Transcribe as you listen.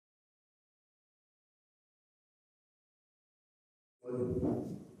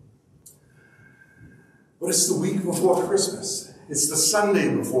But it's the week before Christmas. It's the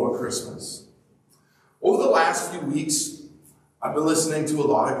Sunday before Christmas. Over the last few weeks, I've been listening to a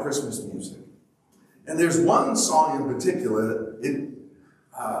lot of Christmas music. And there's one song in particular,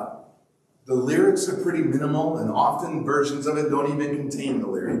 the lyrics are pretty minimal, and often versions of it don't even contain the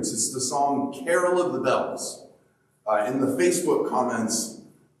lyrics. It's the song Carol of the Bells. In the Facebook comments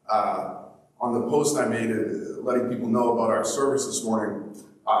on the post I made letting people know about our service this morning,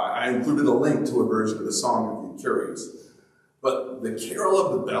 I included a link to a version of the song if you're curious. But the Carol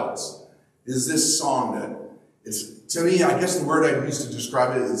of the Bells is this song that it's, to me, I guess the word I'd use to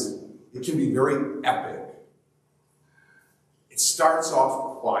describe it is it can be very epic. It starts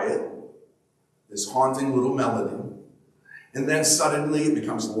off quiet, this haunting little melody, and then suddenly it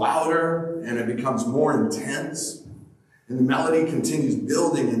becomes louder and it becomes more intense, and the melody continues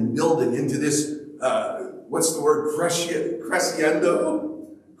building and building into this, what's the word, crescendo,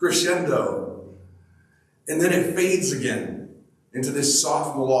 and then it fades again into this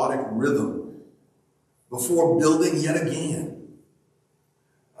soft melodic rhythm before building yet again.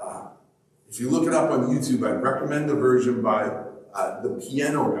 If you look it up on YouTube, I'd recommend the version by the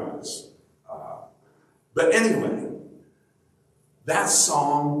piano guys. But anyway, that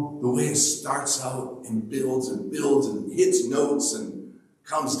song, the way it starts out and builds and hits notes and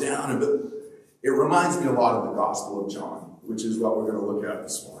comes down, it reminds me a lot of the Gospel of John, which is what we're going to look at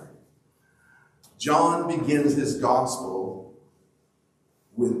this morning. John begins his Gospel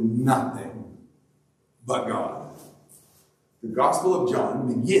with nothing but God. The Gospel of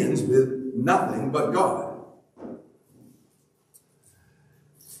John begins with nothing but God.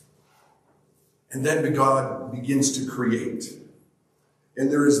 And then God begins to create. And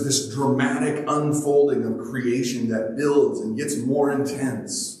there is this dramatic unfolding of creation that builds and gets more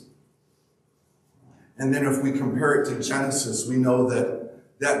intense. And then if we compare it to Genesis, we know that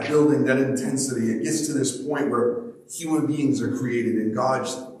that building, that intensity, it gets to this point where human beings are created in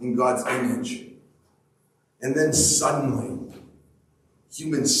God's image. And then suddenly,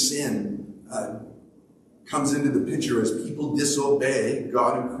 human sin comes into the picture as people disobey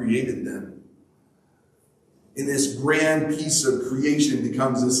God who created them. And this grand piece of creation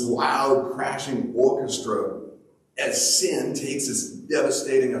becomes this loud, crashing orchestra as sin takes its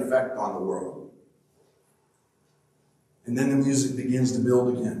devastating effect on the world. And then the music begins to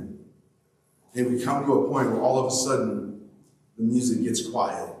build again. And we come to a point where all of a sudden the music gets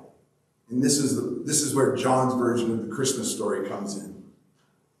quiet. And this is where John's version of the Christmas story comes in.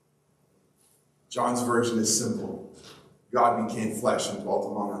 John's version is simple. God became flesh and dwelt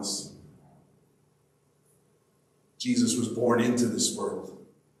among us. Jesus was born into this world.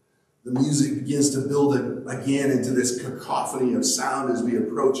 The music begins to build again into this cacophony of sound as we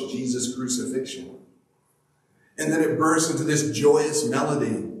approach Jesus' crucifixion. And then it bursts into this joyous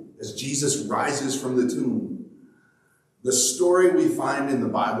melody as Jesus rises from the tomb. The story we find in the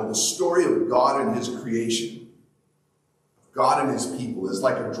Bible, the story of God and his creation, God and his people, is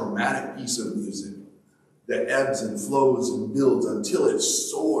like a dramatic piece of music that ebbs and flows and builds until it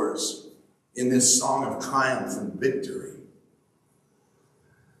soars in this song of triumph and victory.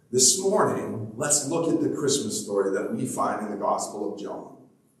 This morning, let's look at the Christmas story that we find in the Gospel of John.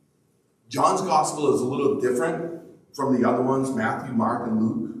 John's Gospel is a little different from the other ones, Matthew, Mark, and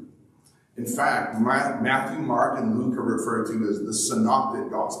Luke. In fact, Matthew, Mark, and Luke are referred to as the Synoptic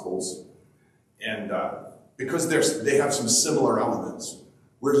Gospels, and because they have some similar elements,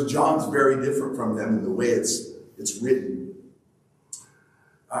 whereas John's very different from them in the way it's written.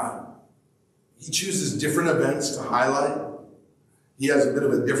 He chooses different events to highlight. He has a bit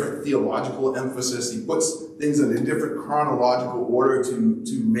of a different theological emphasis. He puts things in a different chronological order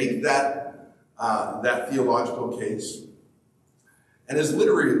to make that theological case. And his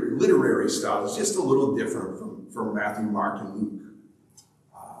literary style is just a little different from Matthew, Mark, and Luke.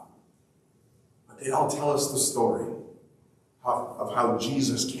 But they all tell us the story of how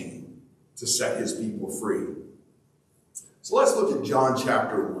Jesus came to set his people free. So let's look at John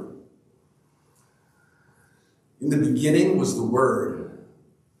chapter 1. In the beginning was the Word,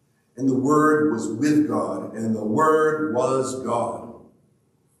 and the Word was with God, and the Word was God.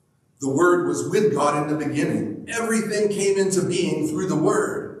 The Word was with God in the beginning. Everything came into being through the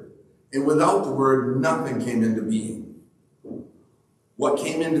Word, and without the Word, nothing came into being. What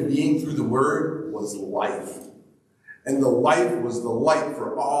came into being through the Word was life, and the life was the light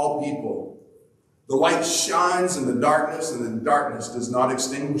for all people. The light shines in the darkness, and the darkness does not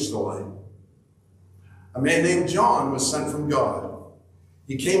extinguish the light. A man named John was sent from God.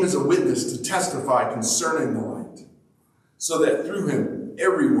 He came as a witness to testify concerning the light, so that through him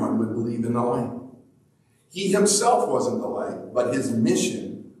everyone would believe in the light. He himself wasn't the light, but his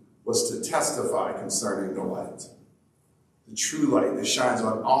mission was to testify concerning the light. The true light that shines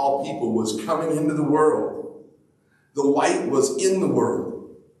on all people was coming into the world. The light was in the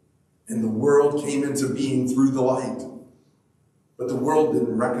world, and the world came into being through the light. But the world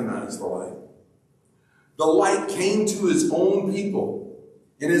didn't recognize the light. The light came to his own people,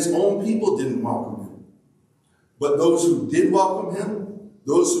 and his own people didn't welcome him. But those who did welcome him,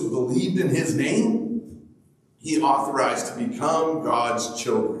 those who believed in his name, he authorized to become God's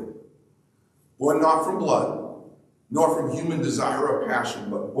children. Born not from blood, nor from human desire or passion,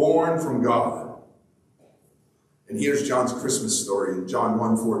 but born from God. And here's John's Christmas story in John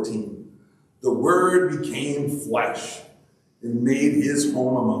 1:14. The Word became flesh and made his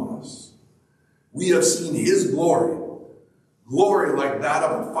home among us. We have seen his glory, glory like that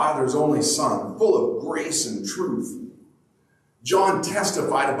of a Father's only Son, full of grace and truth. John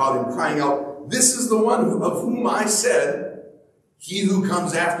testified about him, crying out, "This is the one of whom I said, he who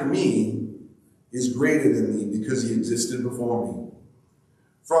comes after me is greater than me, because he existed before me."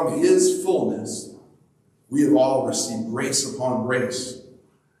 From his fullness, we have all received grace upon grace.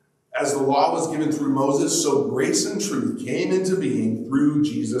 As the law was given through Moses, so grace and truth came into being through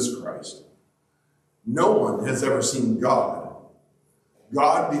Jesus Christ. No one has ever seen God.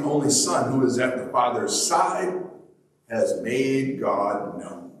 God, the only Son, who is at the Father's side, has made God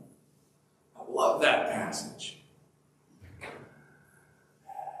known. I love that passage.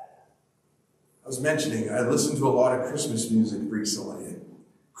 I was mentioning, I listened to a lot of Christmas music recently.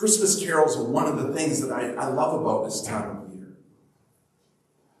 Christmas carols are one of the things that I love about this time of year.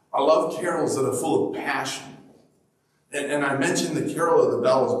 I love carols that are full of passion. And I mentioned the Carol of the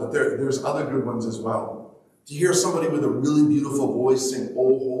Bells, but there's other good ones as well. To hear somebody with a really beautiful voice sing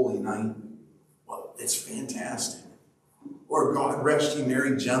 "O Holy Night," well, it's fantastic. Or "God Rest Ye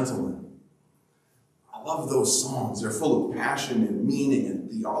Merry Gentlemen." I love those songs. They're full of passion and meaning and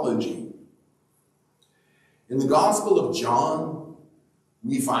theology. In the Gospel of John,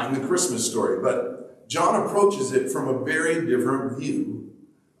 we find the Christmas story, but John approaches it from a very different view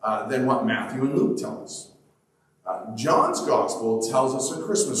than what Matthew and Luke tell us. John's Gospel tells us a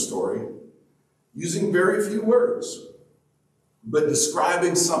Christmas story using very few words, but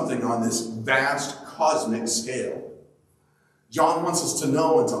describing something on this vast cosmic scale. John wants us to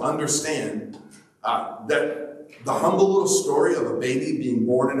know and to understand that the humble little story of a baby being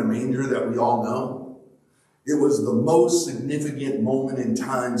born in a manger that we all know, it was the most significant moment in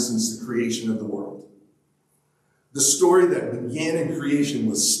time since the creation of the world. The story that began in creation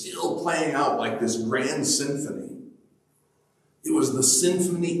was still playing out like this grand symphony. It was the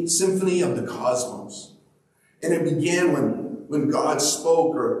symphony of the cosmos. And it began when God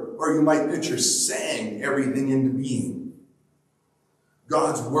spoke, or you might picture sang everything into being.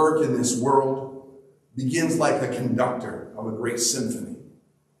 God's work in this world begins like a conductor of a great symphony.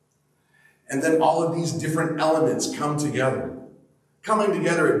 And then all of these different elements come together, coming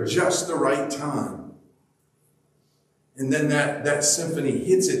together at just the right time. And then that symphony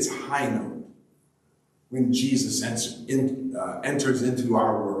hits its high note when Jesus enters into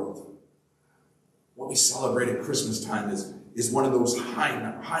our world. What we celebrate at Christmas time is one of those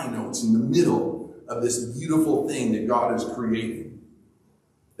high notes in the middle of this beautiful thing that God has created,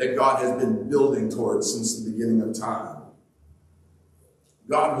 that God has been building towards since the beginning of time.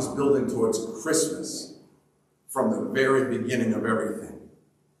 God was building towards Christmas from the very beginning of everything.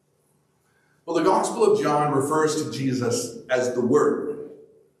 Well, the Gospel of John refers to Jesus as the Word.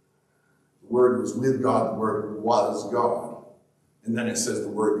 The Word was with God, the Word was God. And then it says the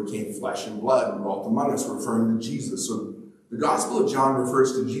Word became flesh and blood and dwelt among us, referring to Jesus. So the Gospel of John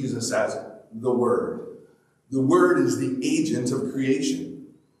refers to Jesus as the Word. The Word is the agent of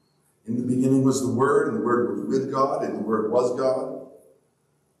creation. In the beginning was the Word, and the Word was with God, and the Word was God.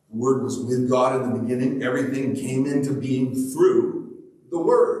 The Word was with God in the beginning. Everything came into being through the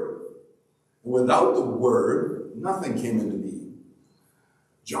Word. And without the Word, nothing came into being.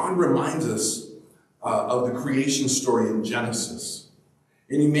 John reminds us of the creation story in Genesis.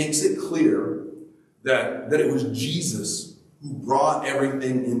 And he makes it clear that it was Jesus who brought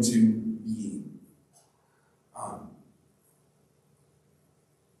everything into being.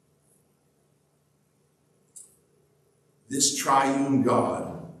 This triune God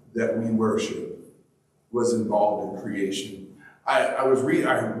that we worship was involved in creation. I read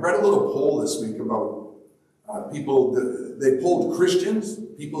a little poll this week about people. They polled Christians,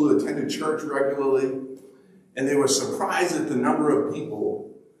 people who attended church regularly, and they were surprised at the number of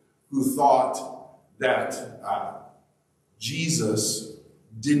people who thought that Jesus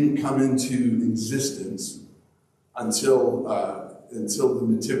didn't come into existence until the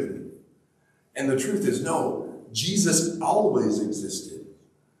Nativity. And the truth is, no, Jesus always existed.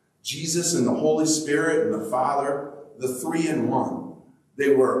 Jesus and the Holy Spirit and the Father, the three in one, they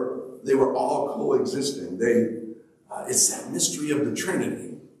were all coexisting. It's that mystery of the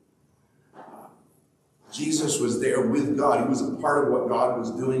Trinity. Jesus was there with God. He was a part of what God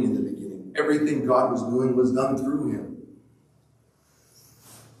was doing in the beginning. Everything God was doing was done through him.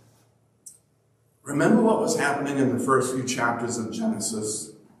 Remember what was happening in the first few chapters of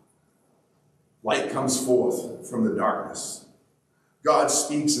Genesis? Light comes forth from the darkness. God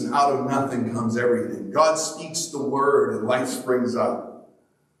speaks, and out of nothing comes everything. God speaks the word, and life springs up.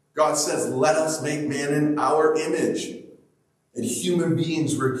 God says, let us make man in our image. And human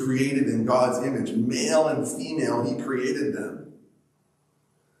beings were created in God's image. Male and female, he created them.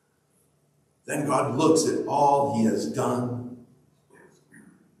 Then God looks at all he has done,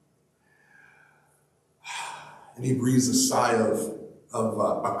 and he breathes a sigh of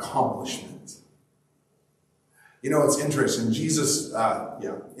accomplishment. You know, it's interesting. Jesus,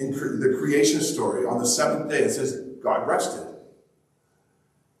 in the creation story, on the seventh day, it says God rested.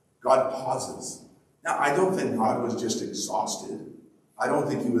 God pauses. Now, I don't think God was just exhausted. I don't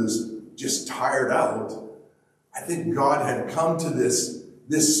think he was just tired out. I think God had come to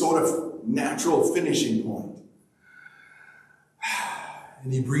this sort of natural finishing point.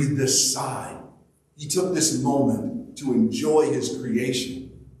 And he breathed this sigh. He took this moment to enjoy his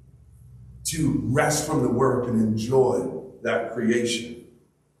creation, to rest from the work and enjoy that creation.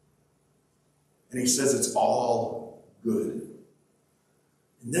 And he says it's all good.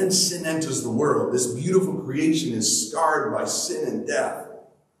 And then sin enters the world. This beautiful creation is scarred by sin and death.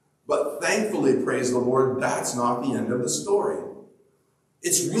 But thankfully, praise the Lord, that's not the end of the story.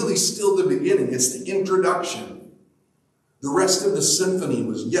 It's really still the beginning. It's the introduction. The rest of the symphony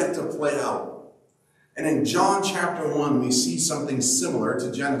was yet to play out. And in John chapter 1, we see something similar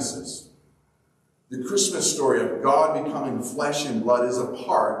to Genesis. The Christmas story of God becoming flesh and blood is a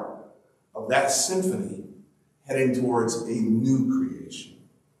part of that symphony heading towards a new creation.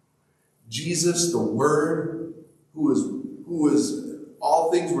 Jesus, the Word, who is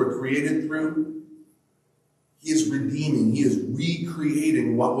all things were created through, he is redeeming, he is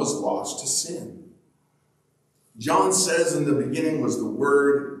recreating what was lost to sin. John says in the beginning was the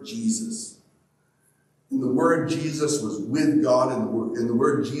Word Jesus. And the Word Jesus was with God, and the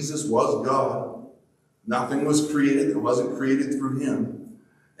Word Jesus was God. Nothing was created that wasn't created through him.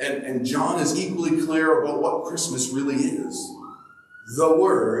 And John is equally clear about what Christmas really is. The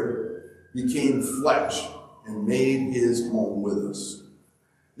Word became flesh and made his home with us.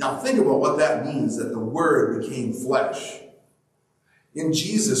 Now think about what that means, that the Word became flesh. In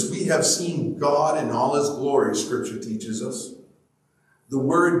Jesus, we have seen God in all his glory, Scripture teaches us. The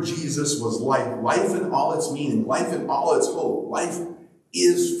Word Jesus was life, life in all its meaning, life in all its hope. Life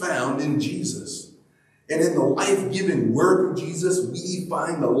is found in Jesus. And in the life-giving work of Jesus, we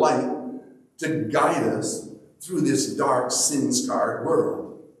find the light to guide us through this dark, sin-scarred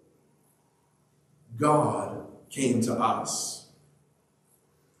world. God came to us.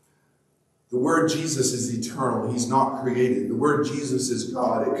 The Word Jesus is eternal. He's not created. The Word Jesus is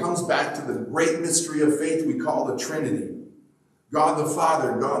God. It comes back to the great mystery of faith we call the Trinity. God the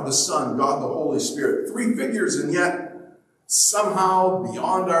Father, God the Son, God the Holy Spirit. Three figures, and yet somehow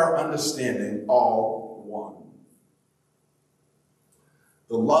beyond our understanding, all one.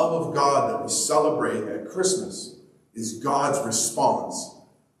 The love of God that we celebrate at Christmas is God's response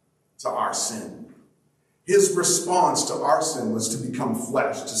to our sin. His response to our sin was to become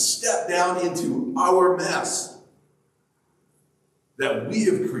flesh, to step down into our mess that we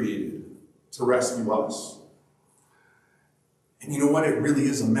have created to rescue us. And you know what? It really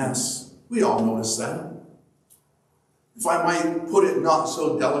is a mess. We all notice that. If I might put it not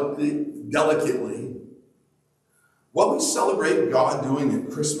so delicately, what we celebrate God doing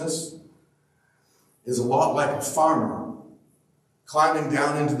at Christmas is a lot like a farmer climbing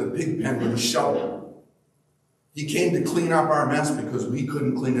down into the pig pen with a shovel. He came to clean up our mess because we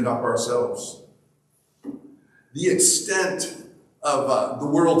couldn't clean it up ourselves. The extent of the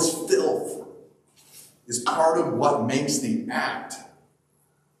world's filth is part of what makes the act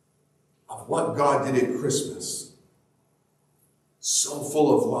of what God did at Christmas so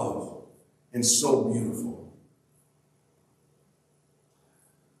full of love and so beautiful.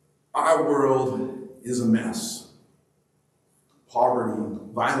 Our world is a mess. Poverty,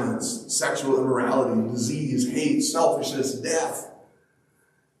 violence, sexual immorality, disease, hate, selfishness, death.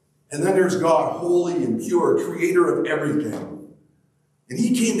 And then there's God, holy and pure, creator of everything. And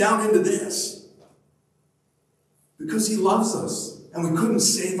he came down into this because he loves us and we couldn't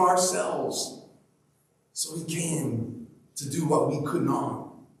save ourselves. So he came to do what we could not.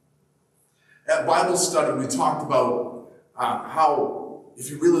 At Bible study, we talked about how, if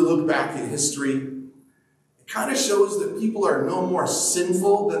you really look back at history, it kind of shows that people are no more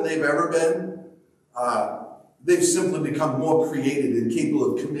sinful than they've ever been. They've simply become more creative and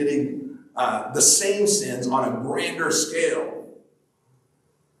capable of committing the same sins on a grander scale.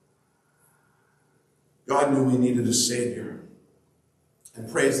 God knew we needed a Savior.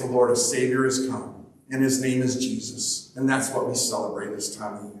 And praise the Lord, a Savior has come. And his name is Jesus. And that's what we celebrate this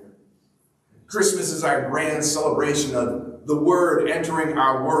time of year. Christmas is our grand celebration of the Word entering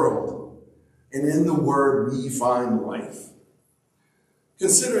our world. And in the Word we find life.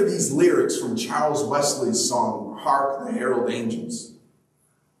 Consider these lyrics from Charles Wesley's song, Hark the Herald Angels.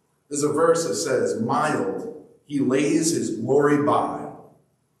 There's a verse that says, mild, he lays his glory by,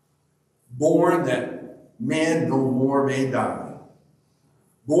 born that man no more may die,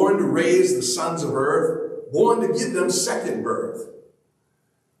 born to raise the sons of earth, born to give them second birth,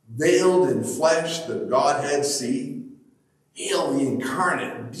 veiled in flesh the Godhead see, hail the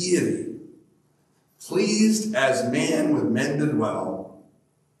incarnate deity, pleased as man with men to dwell,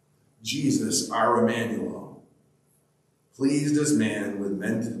 Jesus our Emmanuel, pleased as man with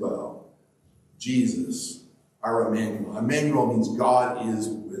men to dwell, Jesus our Emmanuel. Emmanuel means God is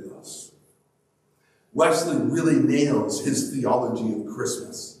with us. Wesley really nails his theology of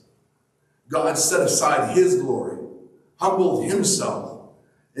Christmas. God set aside his glory, humbled himself,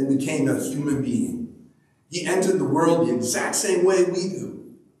 and became a human being. He entered the world the exact same way we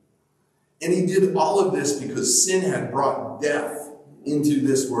do. And he did all of this because sin had brought death into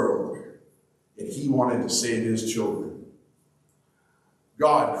this world. And he wanted to save his children.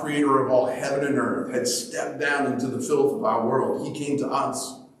 God, creator of all heaven and earth, had stepped down into the filth of our world. He came to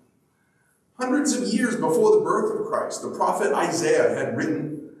us. Hundreds of years before the birth of Christ, the prophet Isaiah had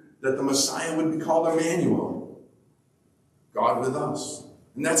written that the Messiah would be called Emmanuel, God with us.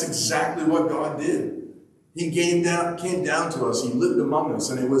 And that's exactly what God did. He came down to us. He lived among us.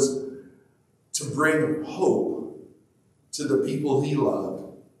 And it was to bring hope to the people he loved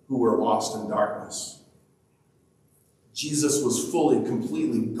who were lost in darkness. Jesus was fully,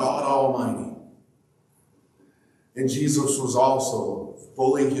 completely God Almighty. And Jesus was also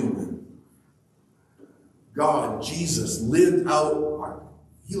fully human. God, Jesus, lived out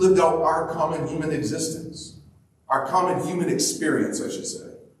our common human existence. Our common human experience, I should say.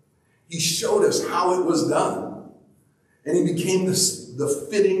 He showed us how it was done. And he became the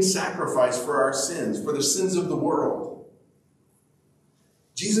fitting sacrifice for our sins, for the sins of the world.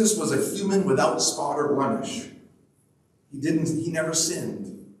 Jesus was a human without spot or blemish. He never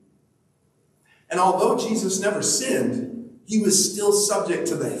sinned. And although Jesus never sinned, he was still subject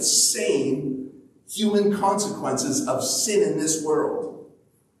to the same human consequences of sin in this world.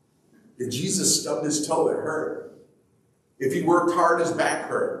 If Jesus stubbed his toe, it hurt. If he worked hard, his back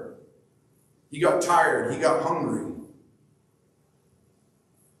hurt. He got tired. He got hungry.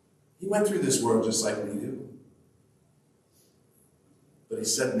 He went through this world just like we do. But he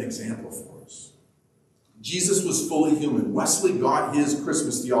set an example for us. Jesus was fully human. Wesley got his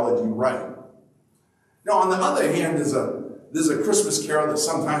Christmas theology right. Now, on the other hand, there's a Christmas carol that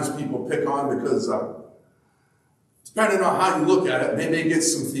sometimes people pick on because, depending on how you look at it, maybe it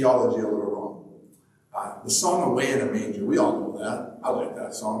gets some theology a little wrong. The song Away in a Manger, we all know that. I like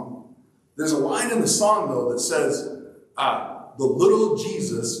that song. There's a line in the song, though, that says, the little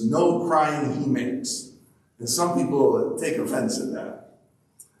Jesus, no crying he makes. And some people take offense at that.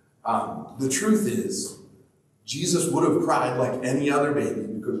 The truth is, Jesus would have cried like any other baby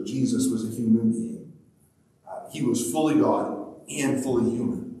because Jesus was a human being. He was fully God and fully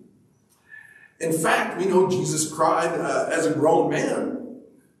human. In fact, we know Jesus cried as a grown man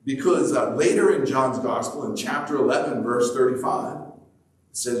because later in John's Gospel, in chapter 11, verse 35,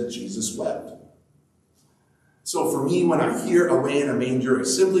 it says Jesus wept. So for me, when I hear Away in a Manger, I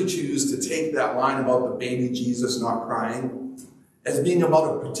simply choose to take that line about the baby Jesus not crying as being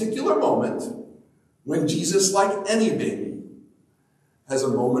about a particular moment when Jesus, like any baby, has a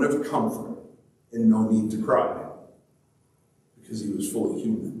moment of comfort and no need to cry because he was fully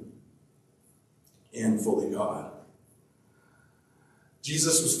human and fully God.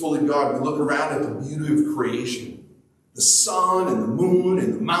 Jesus was fully God. We look around at the beauty of creation. The sun and the moon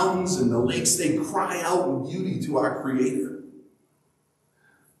and the mountains and the lakes, they cry out in beauty to our Creator.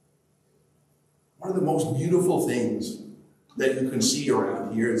 One of the most beautiful things that you can see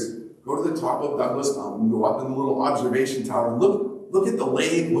around here is go to the top of Douglas Mountain, go up in the little observation tower, look at the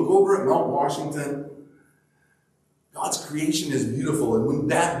lake, look over at Mount Washington. God's creation is beautiful, and when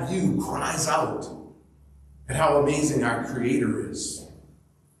that view cries out at how amazing our Creator is,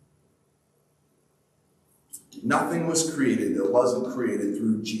 Nothing was created that wasn't created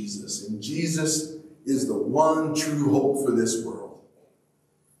through Jesus. And Jesus is the one true hope for this world.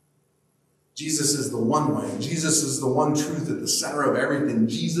 Jesus is the one way. Jesus is the one truth at the center of everything.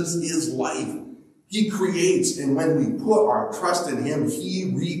 Jesus is life. He creates, and when we put our trust in him,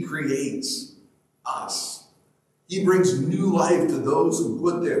 he recreates us. He brings new life to those who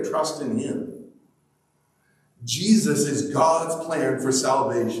put their trust in him. Jesus is God's plan for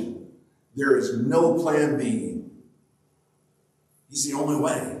salvation. There is no plan B. He's the only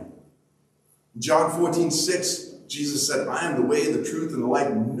way. In John 14:6, Jesus said, I am the way, the truth, and the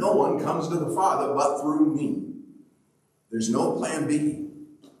life. No one comes to the Father but through me. There's no plan B.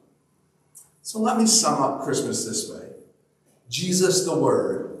 So let me sum up Christmas this way. Jesus, the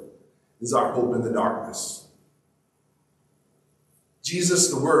Word, is our hope in the darkness. Jesus,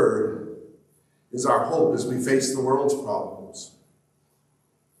 the Word, is our hope as we face the world's problems.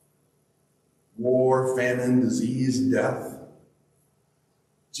 War, famine, disease, death.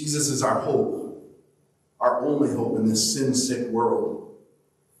 Jesus is our hope, our only hope in this sin-sick world.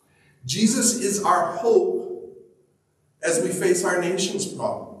 Jesus is our hope as we face our nation's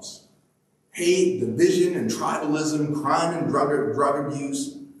problems. Hate, division, and tribalism, crime and drug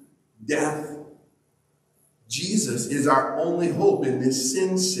abuse, death. Jesus is our only hope in this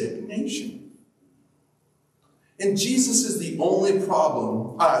sin-sick nation. And Jesus is the only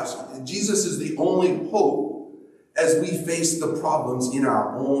Jesus is the only hope as we face the problems in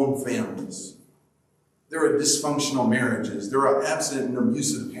our own families. There are dysfunctional marriages. There are absent and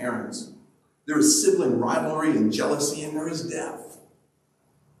abusive parents. There is sibling rivalry and jealousy, and there is death.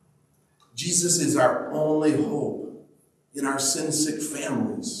 Jesus is our only hope in our sin-sick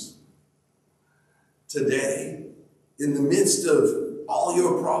families. Today, in the midst of all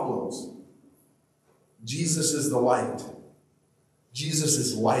your problems, Jesus is the light. Jesus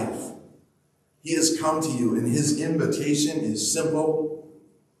is life. He has come to you, and his invitation is simple.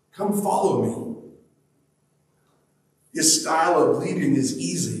 Come follow me. His style of leading is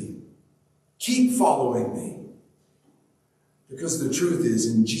easy. Keep following me. Because the truth is,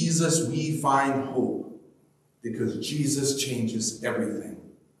 in Jesus we find hope, because Jesus changes everything.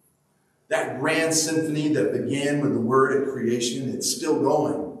 That grand symphony that began with the word at creation, it's still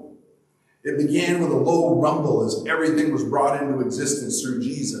going. It began with a low rumble as everything was brought into existence through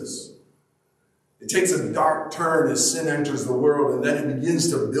Jesus. It takes a dark turn as sin enters the world, and then it begins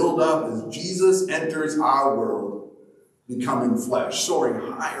to build up as Jesus enters our world, becoming flesh, soaring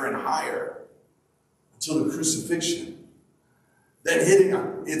higher and higher until the crucifixion. Then hitting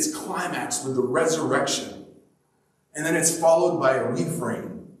its climax with the resurrection. And then it's followed by a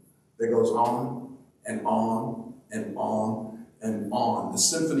refrain that goes on and on and on and on. The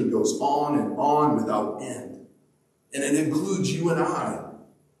symphony goes on and on without end. And it includes you and I.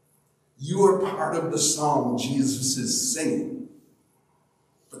 You are part of the song Jesus is singing.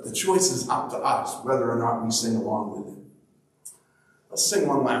 But the choice is up to us whether or not we sing along with it. Let's sing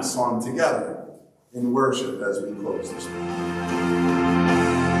one last song together in worship as we close this morning.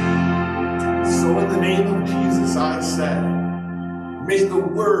 So in the name of Jesus I say, may the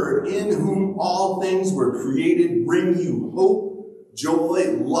Word in whom all things were created bring you hope,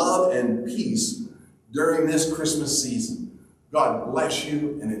 joy, love, and peace during this Christmas season. God bless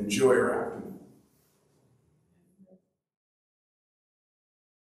you and enjoy your afternoon.